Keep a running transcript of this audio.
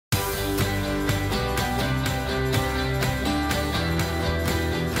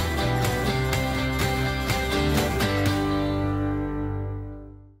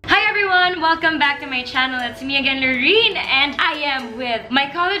welcome back to my channel. It's me again, Laureen, and I am with my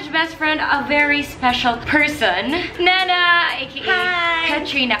college best friend, a very special person, Nana, aka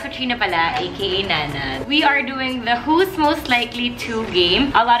Katrina. Katrina pala, aka Nana. We are doing the Who's Most Likely To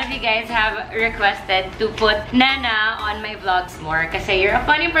game. A lot of you guys have requested to put Nana on my vlogs more kasi you're a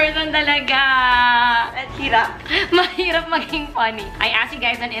funny person talaga. At hirap. Mahirap maging funny. I asked you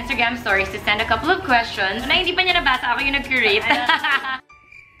guys on Instagram stories to send a couple of questions na hindi pa niya nabasa. Ako yung nag-curate.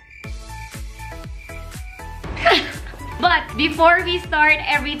 But before we start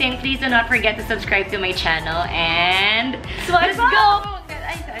everything, please do not forget to subscribe to my channel and let's go!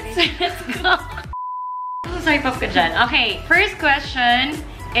 Ay, sorry. Let's go! Swipe up ka dyan. Okay, first question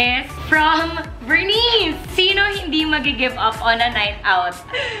is from Bernice. Sino hindi mag-give up on a night out?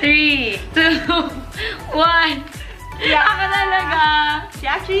 3, 2, 1. Yeah. Ako talaga. She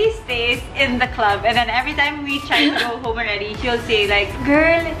actually stays in the club and then every time we try to go home already, she'll say like,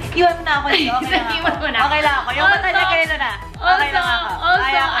 girl, iwan mo na ako dito. Okay lang ako. Okay lang ako. Yung mata niya ganito na. Okay lang ako.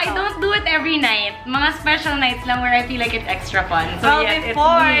 Also, I don't do it every night. Mga special nights lang where I feel like it's extra fun. So well, yes,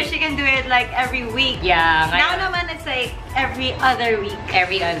 before, it's me. she can do it like every week. Yeah. Now naman, it's like every other week.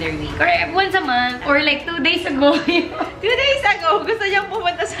 Every other week. Or once a month. Or like 2 days ago. 2 days ago, gusto niyang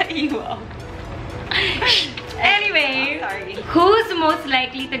pumunta sa Iwaw. Anyway, sorry. Who's most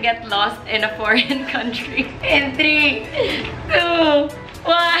likely to get lost in a foreign country? In 3, 2,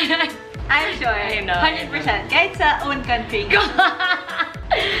 1. I'm sure. I know. 100%. Kahit sa own country.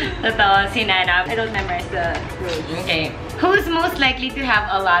 Totoo, si Nana. I don't memorize the rules. Okay. Who's most likely to have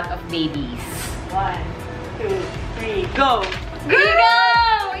a lot of babies? 1, 2, 3, go! Go!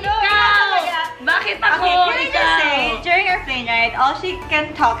 Ikaw! Bakit ako? Okay, can I just say, during our plane ride, all she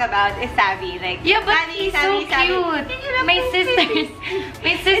can talk about is Savvy. Like, yeah, but Savvy, he's Savvy, so Savvy. cute.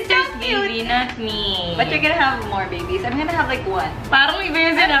 My sister's baby, not me. But you're gonna have more babies. I'm gonna have like 1. Parang iba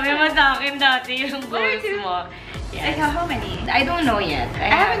yung sinabi mo sa akin dati, yung goals mo. Yes. Like, how many? I don't know yet. I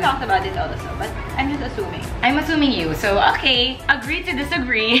haven't talked about it also, but I'm just assuming. I'm assuming you, so okay. Agree to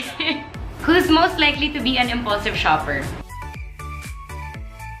disagree. Who's most likely to be an impulsive shopper?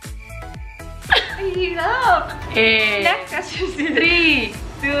 Hirap! Next question. 3,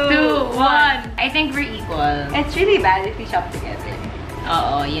 2, 1. I think we're equal. It's really bad if we shop together.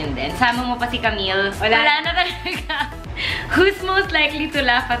 Oo, yun din. Sama mo pa si Camille. Wala na talaga. Who's most likely to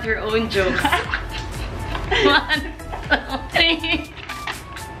laugh at her own jokes? 1, 2, 3.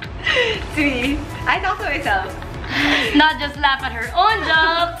 3. I talk to myself. Not just laugh at her own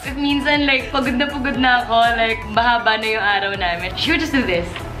jokes. If minsan, like, pagod na ako, like, bahaba na yung araw namin. She would just do this.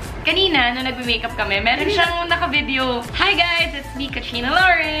 Kanina, nung nagme-makeup kami, meron siyang naka-video. Hi guys, it's me, Katrina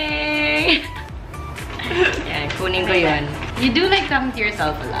Laureen. Yeah, kunin ko yun. You do like talking to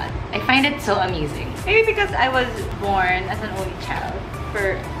yourself a lot. I find it so amusing. Maybe because I was born as an only child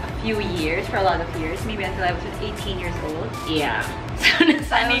for a few years, for a lot of years. Maybe until I was 18 years old. Yeah.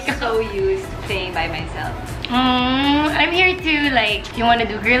 So I was so used to playing by myself. I'm here to, like, you wanna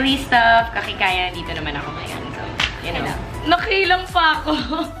do girly stuff, kakikaya, dito naman ako ngayon. So, you know. Nakilang pa ako.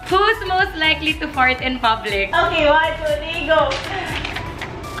 Who's most likely to fart in public? Okay, 1, 2, 3, go!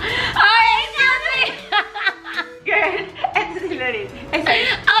 Ay, excuse me! Girl, eto si Laureen. Ay, sorry.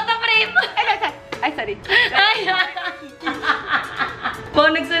 Out of frame! Ay, sorry. Ay,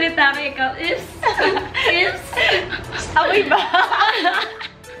 kung nagsalita ka, ikaw, oops. Oops. Amoy ba?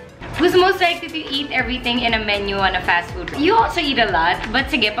 Who's most likely to eat everything in a menu on a fast food? You also eat a lot,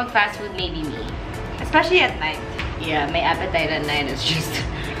 but sige, pag fast food, maybe me. Especially at night. Yeah, my appetite at night is just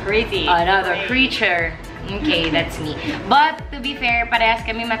crazy. Another creature. Okay, that's me. But, to be fair, parehas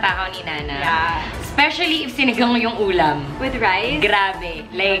kami matakaw ni Nana. Yeah. Especially if sinigang yung ulam. With rice? Grabe.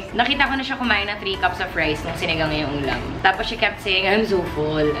 Like, nakita ko na siya kumain ng 3 cups of rice nung sinigang yung ulam. Tapos she kept saying, I'm so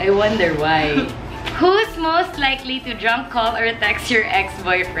full. I wonder why. Who's most likely to drunk call or text your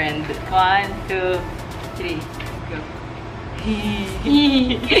ex-boyfriend? 1, 2, 3, go.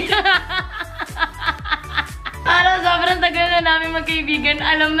 Parang sobrang tagal na namin magkaibigan.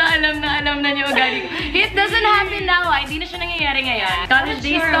 Alam na niyo ugali ko. It doesn't happen now. Hindi na siya nangyayari ngayon. College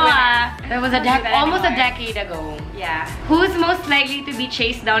days to That was almost a decade ago. Yeah. Who's most likely to be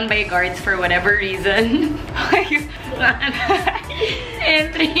chased down by guards for whatever reason? 1, and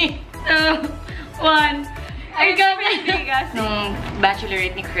 3, 2, 1. Ay, gabi! Nung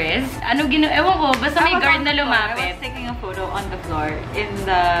bachelorette ni Chris, ewan ko, basta may guard na lumapit. I was taking a photo on the floor in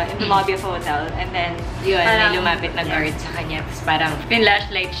the lobby of a hotel and then yun, may lumapit na guard sa kanya. Tapos parang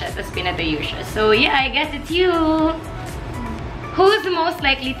pinlashlight siya, tapos pinatayo siya. So yeah, I guess it's you! Who's most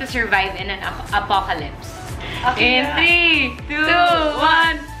likely to survive in an apocalypse? Okay, in 3, 2,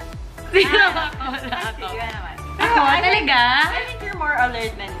 1. Sino ako? Wala ako. I Talaga? I think you're more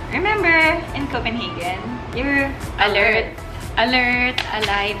alert than... Remember, in Copenhagen, you're Alert. Alert,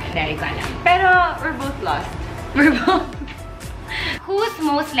 alive. Hindi ko alam. Pero, we're both lost. We're both. Who's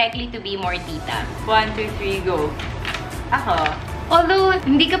most likely to be more tita? 1, 2, 3, go. Ako. Although,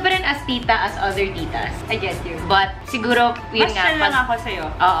 hindi ka pa rin as tita as other titas. I get you. But, siguro, yun mas nga. Mas chill lang ako sa'yo.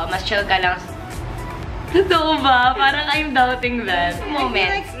 Oo, mas chill ka lang. Totoo ba? Parang I'm doubting that. I feel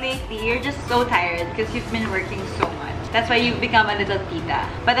like lately, you're just so tired because you've been working so much. That's why you've become a little tita.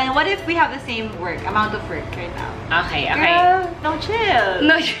 But then, what if we have the same amount of work right now? Okay. Girl, no chill.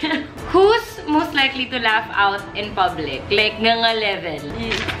 No chill. Who's most likely to laugh out in public? Like, nga level.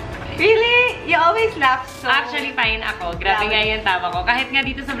 Really? You always laugh so... Actually, fine ako. Grabe nga yung tawa ko. Kahit nga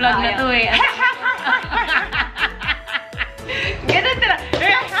dito sa vlog na to eh. Ganun na.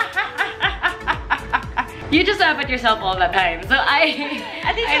 You just laugh at yourself all the time. So, I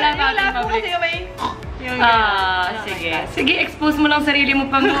laugh out in public. Sige. Sige, expose mo lang sarili mo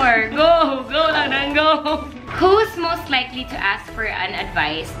pa more. Go! Go lang nang go! Who's most likely to ask for an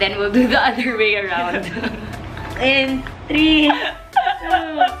advice, then we'll do the other way around? In 3, 2,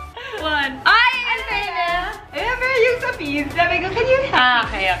 1. Ay! Katrina! Remember yung sa fees? Sabi ko, can you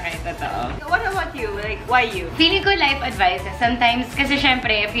help me? Okay. Totoo. What about you? Like, why you? Feeling ko life advice, sometimes, kasi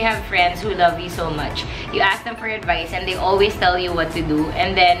syempre, if you have friends who love you so much, you ask them for advice and they always tell you what to do,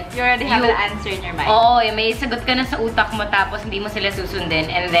 and then you already have an answer in your mind. Oo, may sagot ka na sa utak mo tapos hindi mo sila susundin,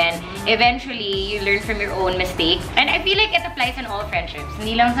 and then eventually, you learn from your own mistakes. And I feel like it applies in all friendships,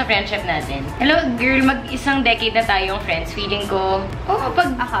 hindi lang sa friendship natin. Hello, girl, mag-isang decade na tayong friends. Feeling ko,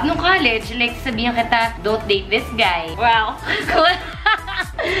 pag nung college, like, sabihan kita, don't date this guy. Wow.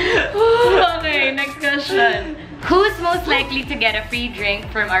 Okay, next question. Who's most likely to get a free drink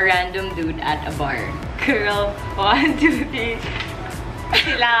from a random dude at a bar? Girl, 1, 2, 3.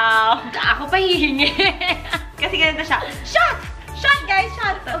 Sila. Ako pa hihingi. Kasi ganito siya. Shot! Shot, guys!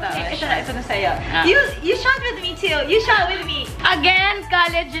 Shot! Okay, ito na sa'yo. You shot with me too. You shot with me. Again,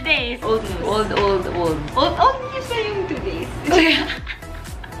 college days. Old news. Old. Old news na yung 2 days.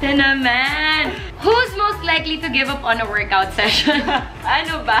 Ito naman. Who's most likely to give up on a workout session?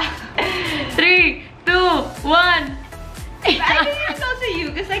 Ano ba? 3, 2, 1. I think it's also you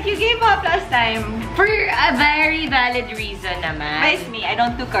because like you gave up last time. For a very valid reason naman. But it's me. I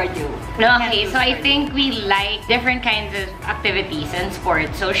don't do cardio. Okay, so I think we like different kinds of activities and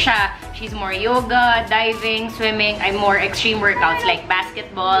sports. So she's more yoga, diving, swimming. I'm more extreme workouts like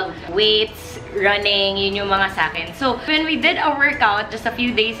basketball, weights, running, yun yung mga sa akin. So, when we did a workout just a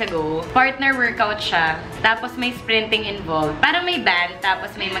few days ago, partner workout siya, tapos may sprinting involved. Parang may band,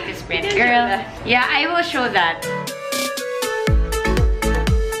 tapos may mag-sprint. Girl, yeah, I will show that.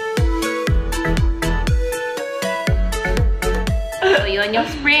 So, yun yung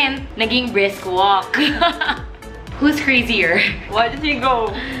sprint, naging brisk walk. Who's crazier? Why did you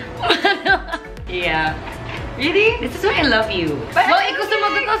go? Yeah. Really? This is why I love you. But ikaw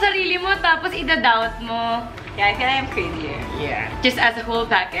sumagot ng sarili mo, tapos ida-doubt mo. Yeah, I feel like I'm crazier. Yeah. Just as a whole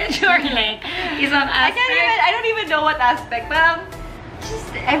package, or like, isang aspect? I don't even know what aspect, but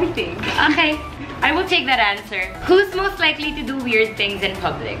just everything. Okay. I will take that answer. Who's most likely to do weird things in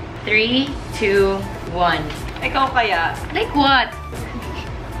public? 3, 2, 1. Ikaw kaya? Like what?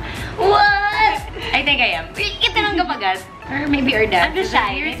 What? I think I am. Itanong ka agad. Or maybe our dad. I'm just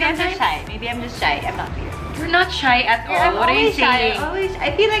shy. Maybe I'm just shy. I'm not weird. You're not shy at all. I'm What are you always shy. saying? I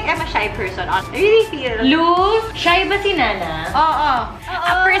feel like I'm a shy person. I really feel. Lu, shy ba si Nana? Oo.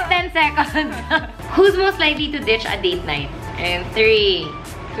 First 10 seconds. Who's most likely to ditch a date night? And 3,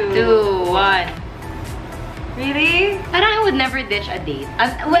 2, 1. Really? Parang I would never ditch a date.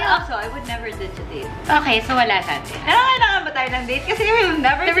 Well, also, I would never ditch a date. Okay, so wala sa atin. Kailangan ba tayo ng date? Kasi we'll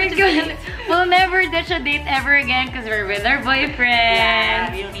never ditch a date. We'll never ditch a date ever again because we're with our boyfriend.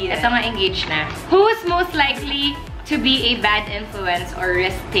 Yeah, we'll need it. Ito nga, engaged na. Who's most likely to be a bad influence or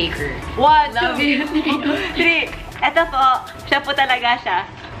risk taker? 1, Love 2, you. 3. Ito po. Siya po talaga siya.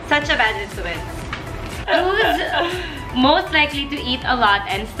 Such a bad influence. Who's most likely to eat a lot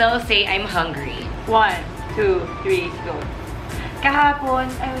and still say, I'm hungry? 1, 2, 3, go. Kahapon,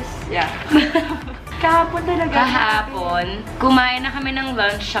 Kahapon talaga. Kahapon, kumain na kami ng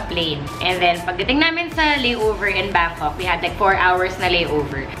lunch sa plane. And then, pagdating namin sa layover in Bangkok, we had like 4 hours na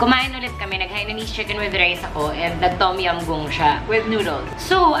layover. Kumain ulit kami, nag-Hainanese chicken with rice ako, and nag-tom yum goong siya. With noodles.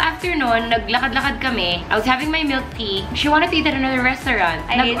 So, after nun, naglakad-lakad kami. I was having my milk tea. She wanted to eat at another restaurant.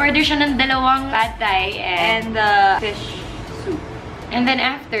 Nag-order siya ng 2 pad thai and fish soup. And then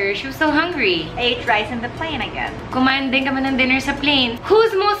after, she was so hungry. I ate rice in the plane again. Kumain din kami ng dinner sa plane.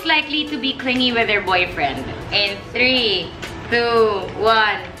 Who's most likely to be clingy with their boyfriend? In 3, 2,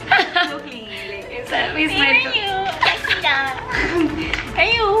 1. So clingy. Like, it's May smile ka.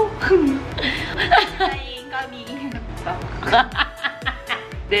 Are you? Coming.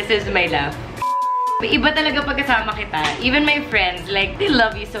 This is my laugh. Iba talaga pagkasama kita. Even my friends, like, they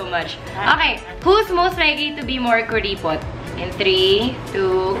love you so much. Okay, who's most likely to be more kuripot? In 3,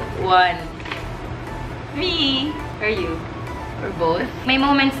 2, 1. Me. Or you? Or both? May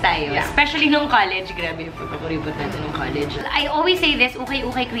moments tayo. Yeah. Especially nung college. Grabe yung pagkakuripot natin nung college. I always say this,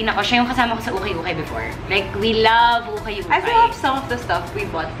 ukay-ukay queen ako. Siya yung kasama ko sa ukay-ukay before. Like, we love ukay-ukay. I still have some of the stuff we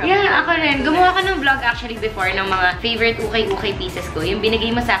bought from Yeah, ako rin. Gumawa ka ng vlog actually before ng mga favorite ukay-ukay pieces ko. Yung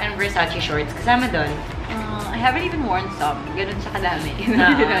binigay mo sa akin Versace shorts. Kasama doon. I haven't even worn some. Ganun siya kadami.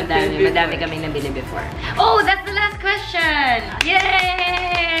 Madami kaming nabili before. Oh, that's the last question!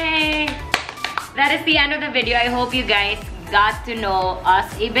 Yay! That is the end of the video. I hope you guys got to know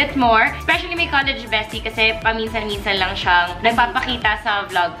us a bit more. Especially my college bestie kasi paminsan-minsan lang siyang nagpapakita sa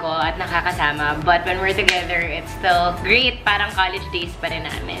vlog ko at nakakasama. But when we're together, it's still great. Parang college days pa rin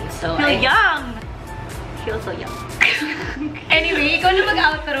namin. So, feel young! Feel so young. Anyway, ikaw na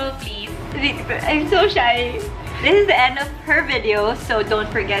mag-outro, please. I'm so shy. This is the end of her video, so don't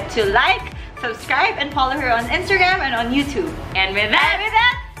forget to like, subscribe, and follow her on Instagram and on YouTube. And with that,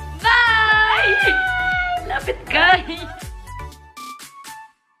 bye!